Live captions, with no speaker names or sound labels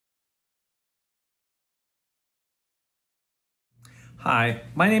Hi,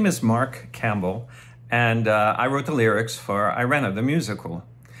 my name is Mark Campbell, and I wrote the lyrics for Irena, the musical.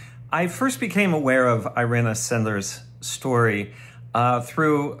 I first became aware of Irena Sendler's story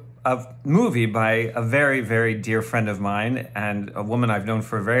through a movie by a very, very dear friend of mine and a woman I've known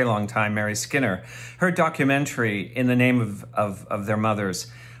for a very long time, Mary Skinner. Her documentary, In the Name of Their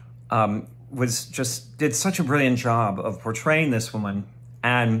Mothers, did such a brilliant job of portraying this woman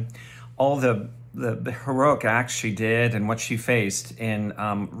and all the heroic acts she did and what she faced in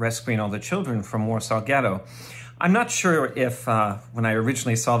rescuing all the children from Warsaw Ghetto. I'm not sure if, when I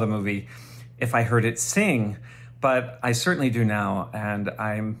originally saw the movie, if I heard it sing, but I certainly do now, and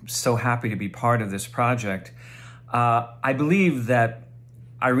I'm so happy to be part of this project. I believe that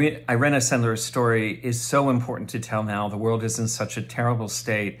Irena Sendler's story is so important to tell now. The world is in such a terrible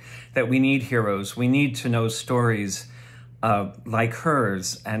state that we need heroes. We need to know stories like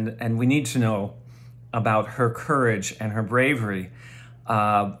hers, and we need to know about her courage and her bravery.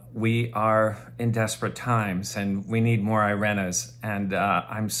 We are in desperate times, and we need more Irenas, and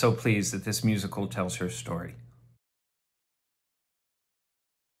I'm so pleased that this musical tells her story.